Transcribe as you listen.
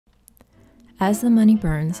As the Money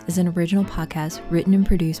Burns is an original podcast written and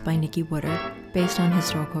produced by Nikki Woodard based on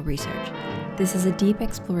historical research. This is a deep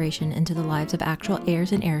exploration into the lives of actual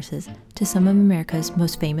heirs and heiresses to some of America's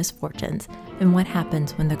most famous fortunes and what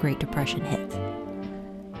happens when the Great Depression hits.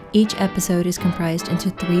 Each episode is comprised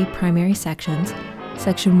into 3 primary sections.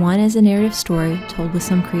 Section 1 is a narrative story told with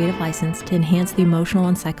some creative license to enhance the emotional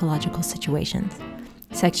and psychological situations.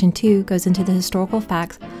 Section 2 goes into the historical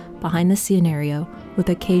facts behind the scenario with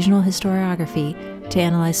occasional historiography to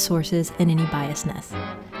analyze sources and any biasness.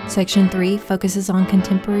 Section 3 focuses on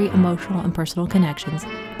contemporary emotional and personal connections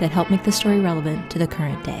that help make the story relevant to the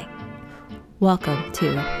current day. Welcome to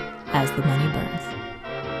As the Money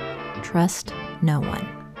Burns. Trust no one.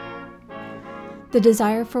 The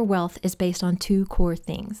desire for wealth is based on 2 core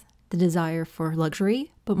things: the desire for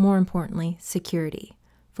luxury, but more importantly, security.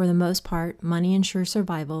 For the most part, money ensures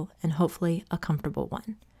survival and hopefully a comfortable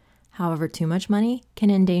one. However, too much money can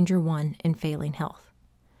endanger one in failing health.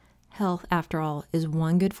 Health, after all, is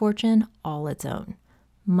one good fortune all its own,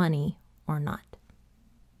 money or not.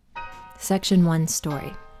 Section 1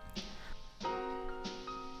 Story.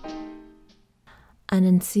 An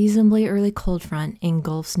unseasonably early cold front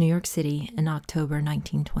engulfs New York City in October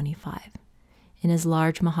 1925. In his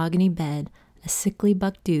large mahogany bed, a sickly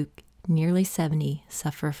Buck Duke, nearly 70,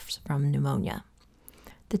 suffers from pneumonia.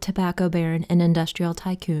 The tobacco baron and industrial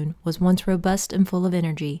tycoon was once robust and full of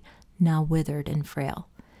energy, now withered and frail.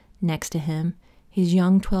 Next to him, his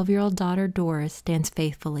young 12-year-old daughter Doris stands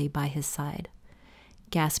faithfully by his side.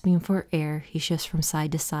 Gasping for air, he shifts from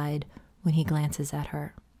side to side when he glances at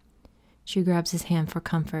her. She grabs his hand for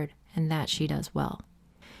comfort, and that she does well.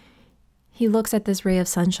 He looks at this ray of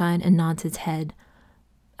sunshine and nods his head.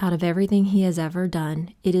 Out of everything he has ever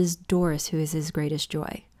done, it is Doris who is his greatest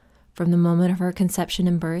joy. From the moment of her conception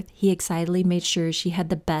and birth, he excitedly made sure she had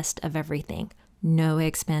the best of everything, no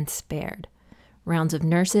expense spared. Rounds of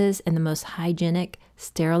nurses and the most hygienic,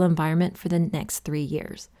 sterile environment for the next 3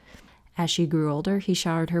 years. As she grew older, he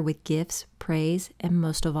showered her with gifts, praise, and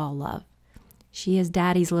most of all, love. She is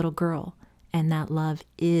Daddy's little girl, and that love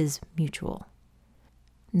is mutual.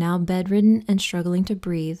 Now bedridden and struggling to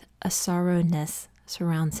breathe, a sorrowness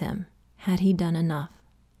surrounds him. Had he done enough?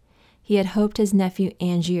 He had hoped his nephew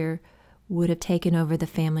Angiers would have taken over the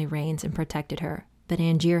family reins and protected her, but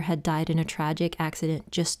Angiers had died in a tragic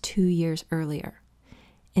accident just 2 years earlier.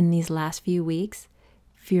 In these last few weeks,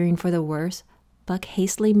 fearing for the worst, Buck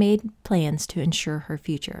hastily made plans to ensure her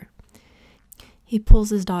future. He pulls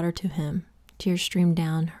his daughter to him. Tears stream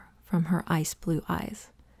down from her ice blue eyes.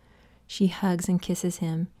 She hugs and kisses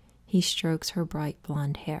him. He strokes her bright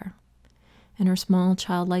blonde hair. In her small,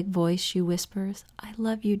 childlike voice, she whispers, "I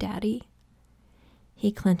love you, Daddy."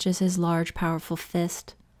 He clenches his large, powerful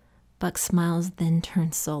fist. Buck smiles, then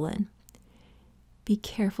turns sullen. "Be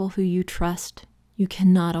careful who you trust. You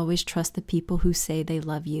cannot always trust the people who say they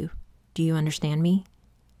love you. Do you understand me?"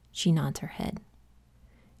 She nods her head.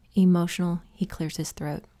 Emotional, he clears his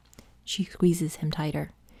throat. She squeezes him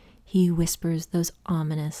tighter. He whispers those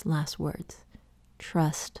ominous last words.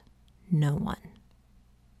 Trust no one.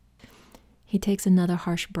 He takes another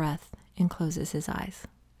harsh breath and closes his eyes.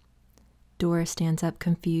 Doris stands up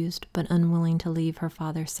confused but unwilling to leave her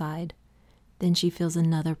father's side. Then she feels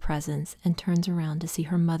another presence and turns around to see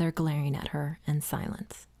her mother glaring at her in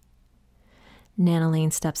silence.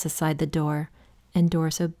 Nanaline steps aside the door, and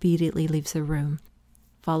Doris obediently leaves the room.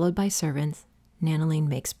 Followed by servants, Nanaline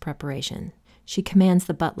makes preparation. She commands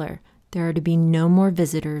the butler. There are to be no more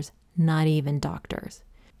visitors, not even doctors.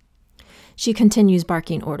 She continues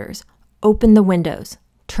barking orders. "Open the windows.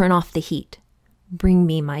 Turn off the heat. Bring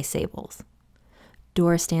me my sables."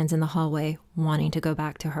 Doris stands in the hallway, wanting to go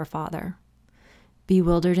back to her father.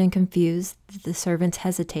 Bewildered and confused, the servants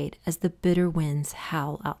hesitate as the bitter winds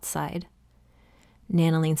howl outside.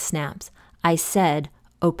 Nanaline snaps, "I said,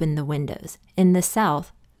 open the windows. In the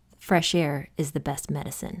South, fresh air is the best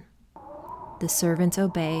medicine." The servants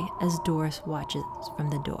obey as Doris watches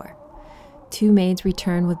from the door. 2 maids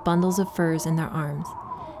return with bundles of furs in their arms.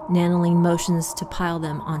 Nanaline motions to pile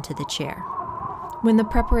them onto the chair. When the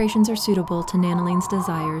preparations are suitable to Nanaline's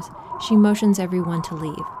desires, she motions everyone to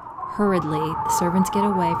leave. Hurriedly, the servants get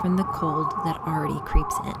away from the cold that already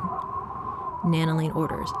creeps in. Nanaline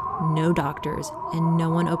orders, "No doctors, and no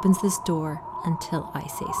one opens this door until I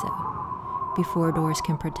say so." Before Doris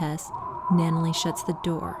can protest, Nanaline shuts the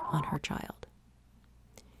door on her child.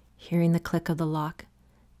 Hearing the click of the lock,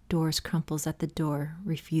 Doris crumples at the door,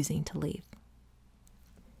 refusing to leave.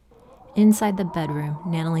 Inside the bedroom,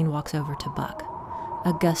 Nanaline walks over to Buck.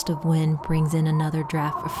 A gust of wind brings in another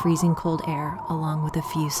draft of freezing cold air, along with a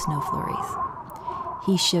few snow flurries.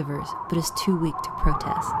 He shivers, but is too weak to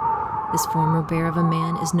protest. This former bear of a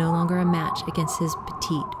man is no longer a match against his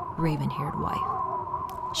petite, raven-haired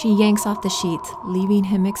wife. She yanks off the sheets, leaving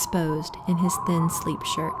him exposed in his thin sleep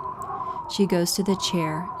shirt. She goes to the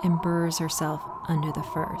chair and burrows herself under the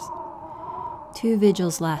furs. 2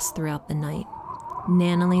 vigils last throughout the night.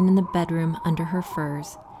 Nanaline in the bedroom under her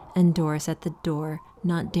furs, and Doris at the door,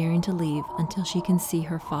 not daring to leave until she can see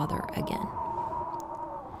her father again.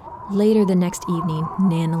 Later the next evening,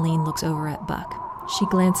 Nanaline looks over at Buck. She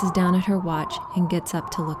glances down at her watch and gets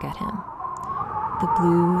up to look at him. The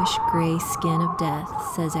bluish-gray skin of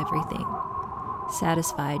death says everything.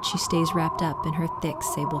 Satisfied, she stays wrapped up in her thick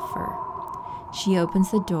sable fur. She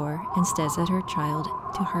opens the door and stares at her child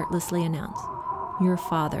to heartlessly announce, "Your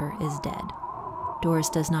father is dead." Doris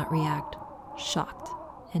does not react, shocked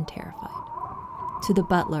and terrified. To the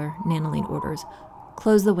butler, Nanaline orders,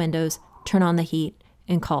 "Close the windows, turn on the heat,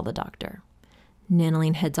 and call the doctor."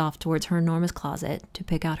 Nanaline heads off towards her enormous closet to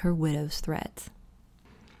pick out her widow's threads.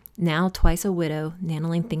 Now twice a widow,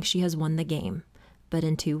 Nanaline thinks she has won the game, but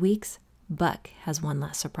in 2 weeks, Buck has one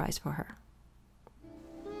last surprise for her.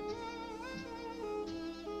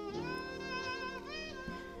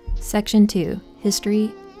 Section 2,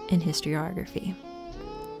 History and Historiography.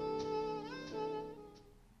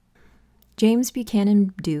 James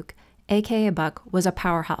Buchanan Duke, aka Buck, was a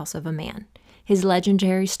powerhouse of a man. His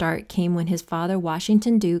legendary start came when his father,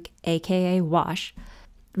 Washington Duke, aka Wash,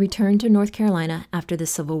 returned to North Carolina after the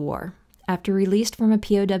Civil War. After released from a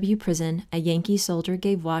POW prison, a Yankee soldier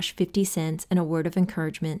gave Wash 50 cents and a word of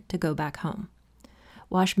encouragement to go back home.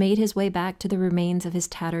 Wash made his way back to the remains of his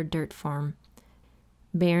tattered dirt farm.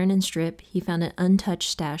 Barren and stripped, he found an untouched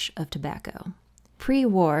stash of tobacco.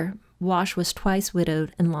 Pre-war, Wash was twice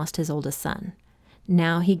widowed and lost his oldest son.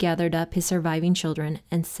 Now he gathered up his surviving children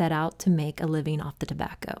and set out to make a living off the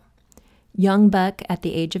tobacco. Young Buck, at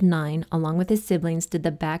the age of 9, along with his siblings, did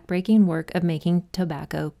the back-breaking work of making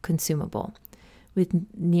tobacco consumable. With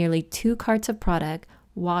nearly 2 carts of product,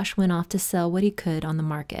 Wash went off to sell what he could on the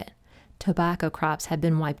market. Tobacco crops had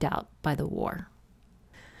been wiped out by the war.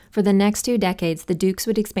 For the next 2 decades, the Dukes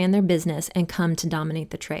would expand their business and come to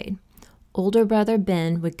dominate the trade. Older brother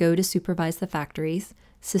Ben would go to supervise the factories,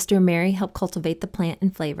 sister Mary helped cultivate the plant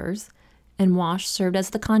and flavors, and Wash served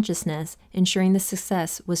as the consciousness, ensuring the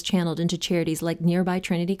success was channeled into charities like nearby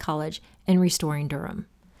Trinity College and Restoring Durham.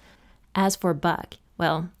 As for Buck,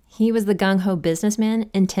 well, he was the gung-ho businessman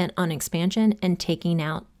intent on expansion and taking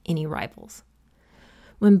out any rivals.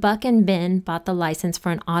 When Buck and Ben bought the license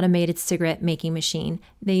for an automated cigarette-making machine,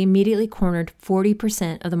 they immediately cornered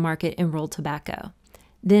 40% of the market in rolled tobacco.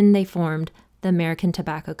 Then they formed the American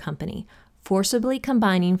Tobacco Company, forcibly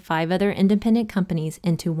combining 5 other independent companies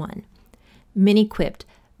into one. Many quipped,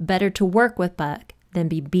 better to work with Buck than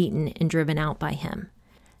be beaten and driven out by him.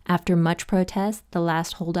 After much protest, the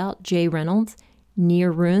last holdout, J. Reynolds,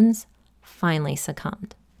 near ruins, finally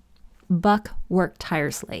succumbed. Buck worked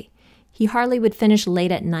tirelessly. He hardly would finish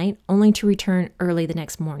late at night, only to return early the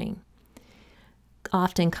next morning.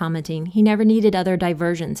 Often commenting, he never needed other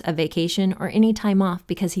diversions, a vacation, or any time off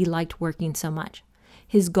because he liked working so much.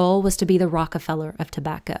 His goal was to be the Rockefeller of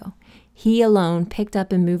tobacco. He alone picked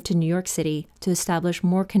up and moved to New York City to establish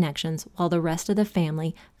more connections while the rest of the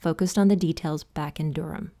family focused on the details back in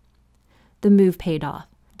Durham. The move paid off.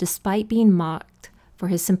 Despite being mocked for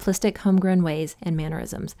his simplistic homegrown ways and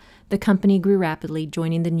mannerisms, the company grew rapidly,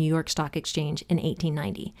 joining the New York Stock Exchange in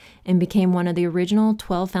 1890 and became one of the original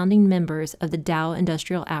 12 founding members of the Dow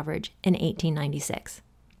Industrial Average in 1896.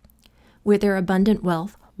 With their abundant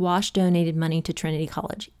wealth, Wash donated money to Trinity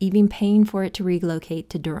College, even paying for it to relocate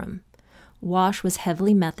to Durham. Wash was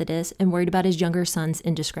heavily Methodist and worried about his younger son's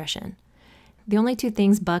indiscretion. The only 2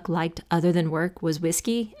 things Buck liked other than work was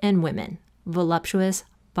whiskey and women, voluptuous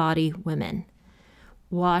body women.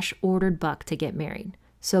 Wash ordered Buck to get married,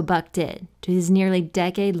 so Buck did, to his nearly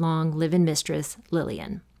decade-long live-in mistress,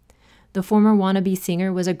 Lillian. The former wannabe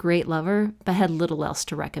singer was a great lover, but had little else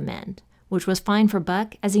to recommend, which was fine for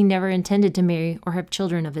Buck as he never intended to marry or have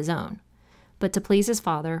children of his own. But to please his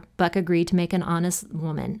father, Buck agreed to make an honest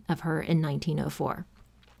woman of her in 1904.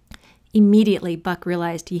 Immediately, Buck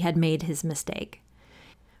realized he had made his mistake.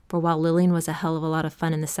 For while Lillian was a hell of a lot of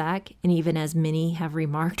fun in the sack, and even as many have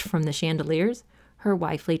remarked from the chandeliers, her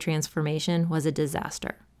wifely transformation was a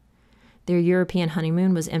disaster. Their European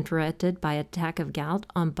honeymoon was interrupted by an attack of gout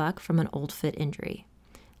on Buck from an old foot injury.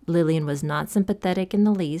 Lillian was not sympathetic in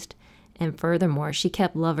the least, and furthermore, she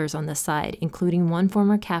kept lovers on the side, including one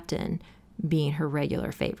former captain being her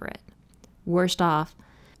regular favorite. Worst off,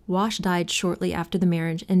 Wash died shortly after the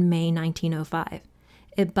marriage in May 1905.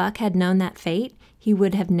 If Buck had known that fate, he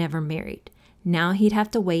would have never married. Now he'd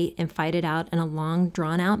have to wait and fight it out in a long,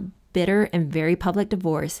 drawn-out bitter and very public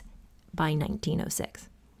divorce by 1906.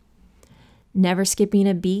 Never skipping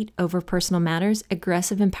a beat over personal matters,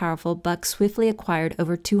 aggressive and powerful, Buck swiftly acquired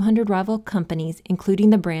over 200 rival companies, including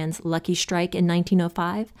the brands Lucky Strike in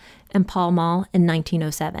 1905 and Pall Mall in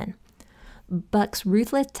 1907. Buck's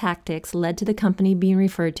ruthless tactics led to the company being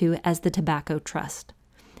referred to as the Tobacco Trust,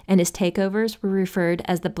 and his takeovers were referred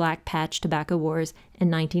as the Black Patch Tobacco Wars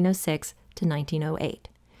in 1906 to 1908.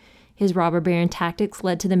 His robber baron tactics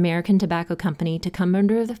led to the American Tobacco Company to come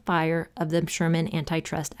under the fire of the Sherman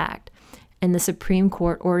Antitrust Act, and the Supreme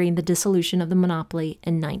Court ordering the dissolution of the monopoly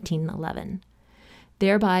in 1911,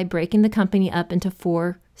 thereby breaking the company up into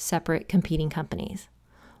 4 separate competing companies.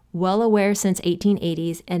 Well aware since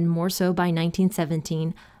 1880s, and more so by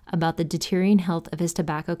 1917, about the deteriorating health of his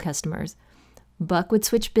tobacco customers, Buck would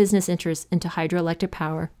switch business interests into hydroelectric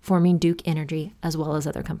power, forming Duke Energy, as well as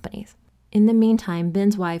other companies. In the meantime,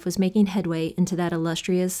 Ben's wife was making headway into that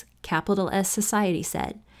illustrious capital S society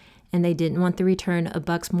set, and they didn't want the return of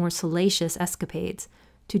Buck's more salacious escapades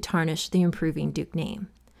to tarnish the improving Duke name.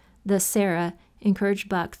 Thus Sarah encouraged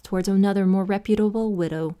Buck towards another more reputable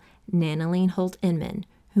widow, Nanaline Holt Inman,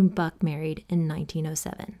 whom Buck married in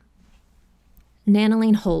 1907.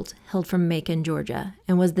 Nanaline Holt hailed from Macon, Georgia,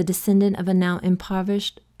 and was the descendant of a now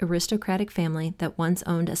impoverished aristocratic family that once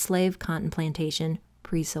owned a slave cotton plantation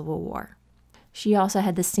pre-Civil War. She also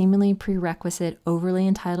had the seemingly prerequisite overly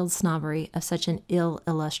entitled snobbery of such an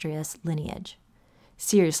illustrious lineage.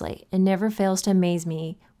 Seriously, it never fails to amaze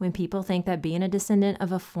me when people think that being a descendant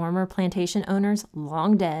of a former plantation owners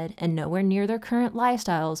long dead and nowhere near their current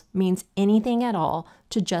lifestyles means anything at all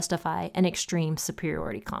to justify an extreme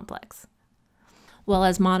superiority complex. Well,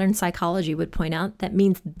 as modern psychology would point out, that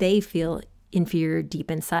means they feel inferior deep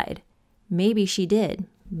inside. Maybe she did.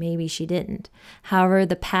 Maybe she didn't. However,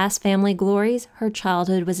 the past family glories, her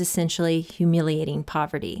childhood was essentially humiliating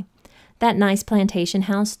poverty. That nice plantation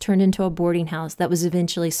house turned into a boarding house that was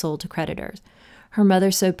eventually sold to creditors. Her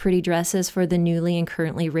mother sewed pretty dresses for the newly and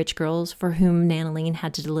currently rich girls for whom Nanaline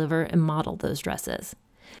had to deliver and model those dresses.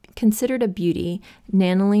 Considered a beauty,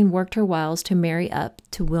 Nanaline worked her wiles to marry up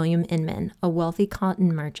to William Inman, a wealthy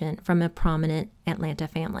cotton merchant from a prominent Atlanta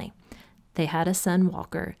family. They had a son,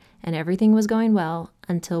 Walker, and everything was going well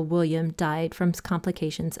until William died from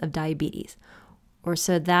complications of diabetes. Or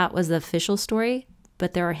so that was the official story,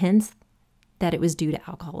 but there are hints that it was due to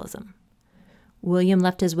alcoholism. William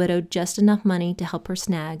left his widow just enough money to help her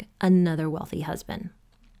snag another wealthy husband.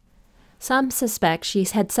 Some suspect she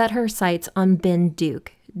had set her sights on Ben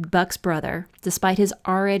Duke, Buck's brother, despite his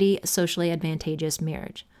already socially advantageous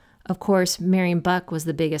marriage. Of course, marrying Buck was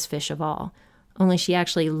the biggest fish of all, only she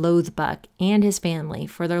actually loathed Buck and his family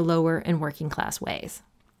for their lower and working class ways.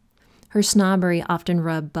 Her snobbery often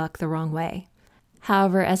rubbed Buck the wrong way.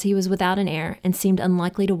 However, as he was without an heir and seemed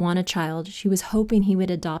unlikely to want a child, she was hoping he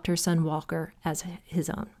would adopt her son Walker as his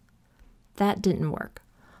own. That didn't work.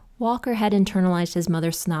 Walker had internalized his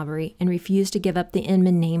mother's snobbery and refused to give up the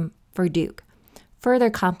Inman name for Duke.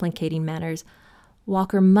 Further complicating matters,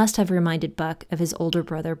 Walker must have reminded Buck of his older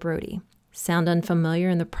brother Brody. Sound unfamiliar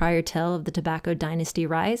in the prior tale of the tobacco dynasty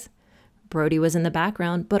rise? Brody was in the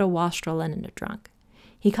background, but a wastrel and a drunk.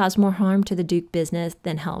 He caused more harm to the Duke business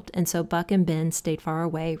than helped, and so Buck and Ben stayed far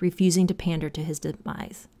away, refusing to pander to his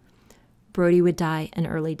demise. Brody would die an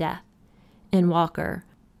early death. In Walker,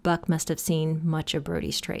 Buck must have seen much of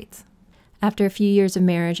Brody's traits. After a few years of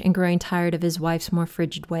marriage and growing tired of his wife's more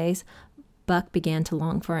frigid ways, Buck began to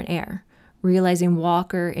long for an heir. Realizing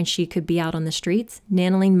Walker and she could be out on the streets,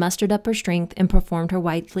 Nanaline mustered up her strength and performed her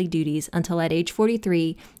wifely duties until at age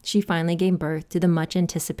 43, she finally gave birth to the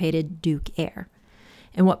much-anticipated Duke heir.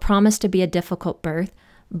 In what promised to be a difficult birth,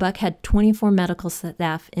 Buck had 24 medical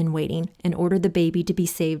staff in waiting and ordered the baby to be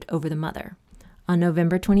saved over the mother. On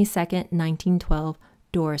November 22, 1912,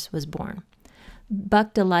 Doris was born.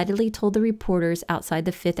 Buck delightedly told the reporters outside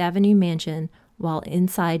the Fifth Avenue mansion, while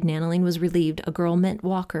inside Nanaline was relieved a girl meant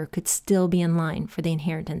Walker could still be in line for the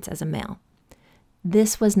inheritance as a male.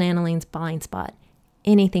 This was Nanaline's blind spot,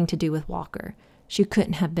 anything to do with Walker. She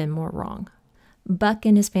couldn't have been more wrong. Buck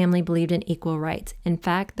and his family believed in equal rights. In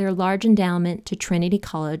fact, their large endowment to Trinity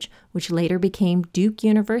College, which later became Duke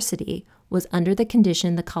University, was under the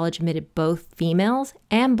condition the college admitted both females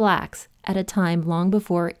and blacks at a time long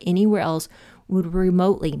before anywhere else would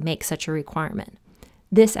remotely make such a requirement.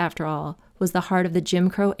 This, after all, was the heart of the Jim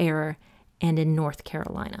Crow era and in North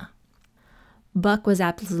Carolina. Buck was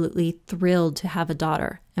absolutely thrilled to have a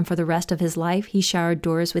daughter, and for the rest of his life, he showered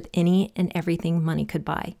Doris with any and everything money could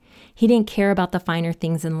buy. He didn't care about the finer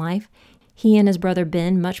things in life. He and his brother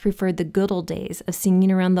Ben much preferred the good old days of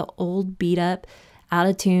singing around the old beat-up,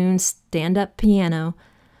 out-of-tune, stand-up piano.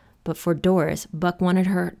 But for Doris, Buck wanted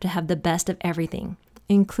her to have the best of everything,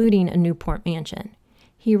 including a Newport mansion.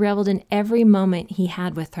 He reveled in every moment he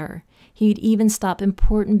had with her. He'd even stop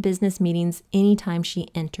important business meetings anytime she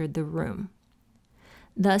entered the room.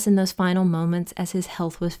 Thus, in those final moments as his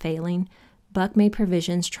health was failing, Buck made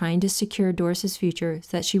provisions trying to secure Doris's future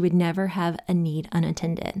so that she would never have a need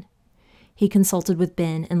unattended. He consulted with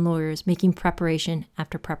Ben and lawyers, making preparation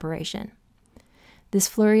after preparation. This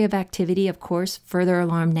flurry of activity, of course, further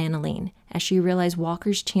alarmed Nanaline, as she realized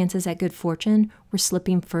Walker's chances at good fortune were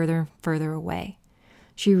slipping further and further away.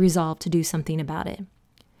 She resolved to do something about it.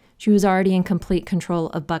 She was already in complete control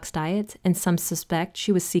of Buck's diets, and some suspect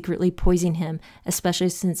she was secretly poisoning him, especially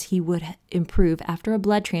since he would improve after a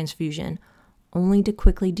blood transfusion, only to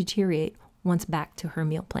quickly deteriorate once back to her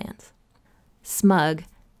meal plans. Smug,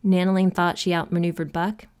 Nanaline thought she outmaneuvered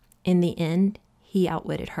Buck. In the end, he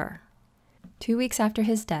outwitted her. 2 weeks after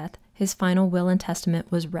his death, his final will and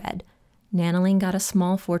testament was read. Nanaline got a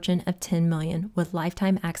small fortune of $10 million with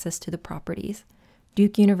lifetime access to the properties.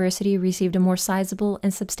 Duke University received a more sizable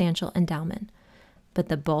and substantial endowment. But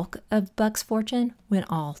the bulk of Buck's fortune went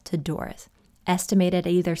all to Doris, estimated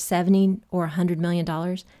at either $70 or $100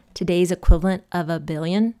 million, today's equivalent of $1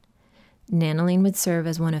 billion. Nanaline would serve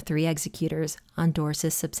as one of 3 executors on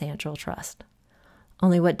Doris's substantial trust.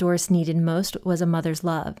 Only what Doris needed most was a mother's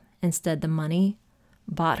love. Instead, the money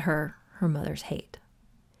bought her mother's hate.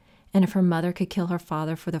 And if her mother could kill her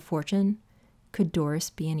father for the fortune, could Doris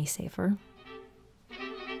be any safer?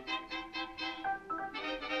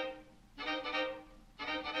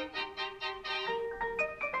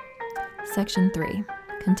 Section 3.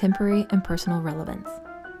 Contemporary and Personal Relevance.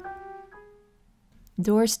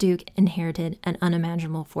 Doris Duke inherited an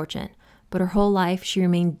unimaginable fortune, but her whole life she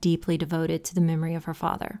remained deeply devoted to the memory of her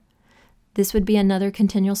father. This would be another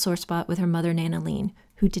continual sore spot with her mother Nanaline,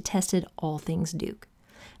 who detested all things Duke.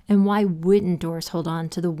 And why wouldn't Doris hold on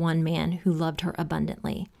to the one man who loved her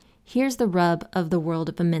abundantly? Here's the rub of the world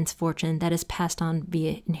of immense fortune that is passed on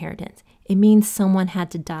via inheritance. It means someone had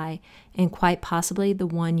to die, and quite possibly the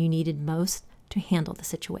one you needed most to handle the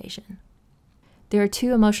situation. There are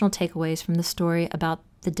 2 emotional takeaways from the story about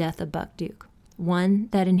the death of Buck Duke. One,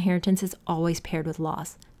 that inheritance is always paired with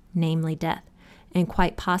loss, namely death, and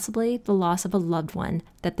quite possibly the loss of a loved one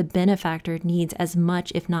that the benefactor needs as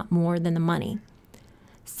much, if not more, than the money.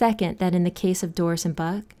 Second, that in the case of Doris and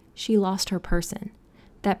Buck, she lost her person,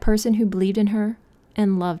 that person who believed in her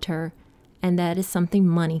and loved her, and that is something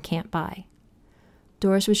money can't buy.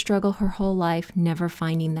 Doris would struggle her whole life never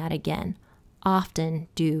finding that again, often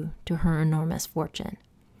due to her enormous fortune.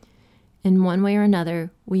 In one way or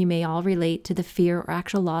another, we may all relate to the fear or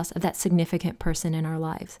actual loss of that significant person in our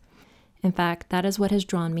lives. In fact, that is what has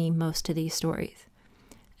drawn me most to these stories.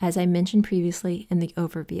 As I mentioned previously in the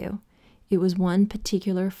overview, it was one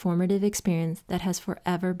particular formative experience that has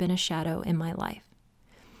forever been a shadow in my life.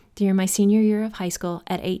 During my senior year of high school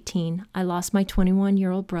at 18, I lost my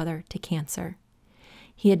 21-year-old brother to cancer.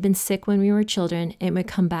 He had been sick when we were children and would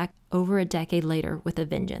come back over a decade later with a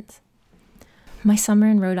vengeance. My summer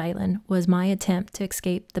in Rhode Island was my attempt to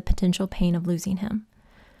escape the potential pain of losing him.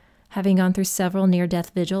 Having gone through several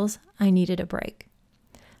near-death vigils, I needed a break.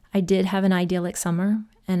 I did have an idyllic summer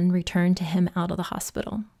and returned to him out of the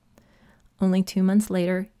hospital. Only 2 months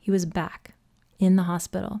later, he was back in the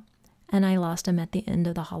hospital, and I lost him at the end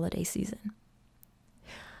of the holiday season.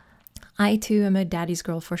 I too am a daddy's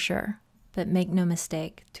girl for sure, but make no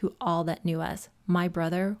mistake, to all that knew us, my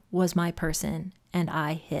brother was my person and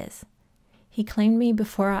I his. He claimed me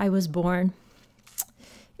before I was born.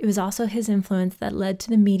 It was also his influence that led to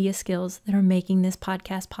the media skills that are making this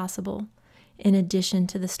podcast possible, in addition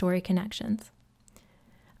to the story connections.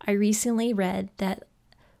 I recently read that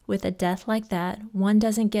with a death like that, one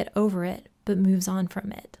doesn't get over it, but moves on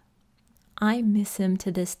from it. I miss him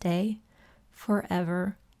to this day,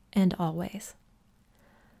 forever and always.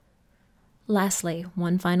 Lastly,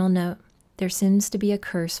 one final note. There seems to be a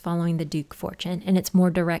curse following the Duke fortune and its more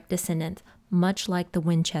direct descendants, much like the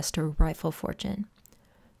Winchester rifle fortune.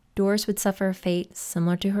 Doris would suffer a fate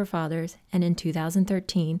similar to her father's, and in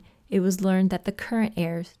 2013, it was learned that the current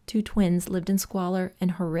heirs, 2 twins, lived in squalor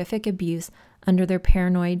and horrific abuse under their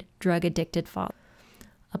paranoid, drug-addicted father.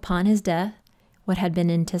 Upon his death, what had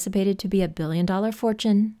been anticipated to be $1 billion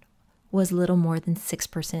fortune was little more than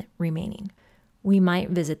 6% remaining. We might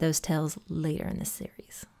visit those tales later in this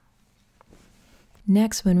series.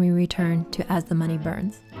 Next, when we return to As the Money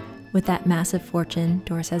Burns. With that massive fortune,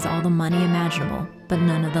 Doris has all the money imaginable, but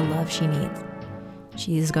none of the love she needs.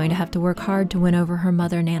 She is going to have to work hard to win over her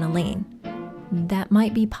mother, Nanaline. That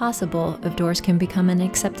might be possible if Doris can become an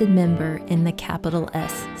accepted member in the capital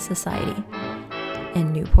S society.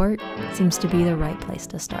 and Newport seems to be the right place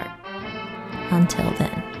to start. Until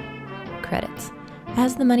then. Credits.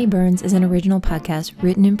 As the Money Burns is an original podcast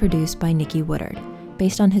written and produced by Nikki Woodard.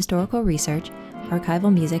 Based on historical research,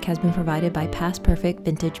 archival music has been provided by Past Perfect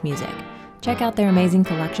Vintage Music. Check out their amazing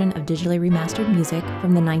collection of digitally remastered music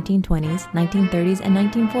from the 1920s, 1930s, and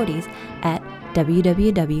 1940s at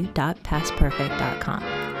www.pastperfect.com.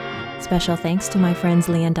 Special thanks to my friends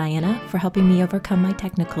Leah and Diana for helping me overcome my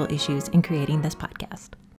technical issues in creating this podcast.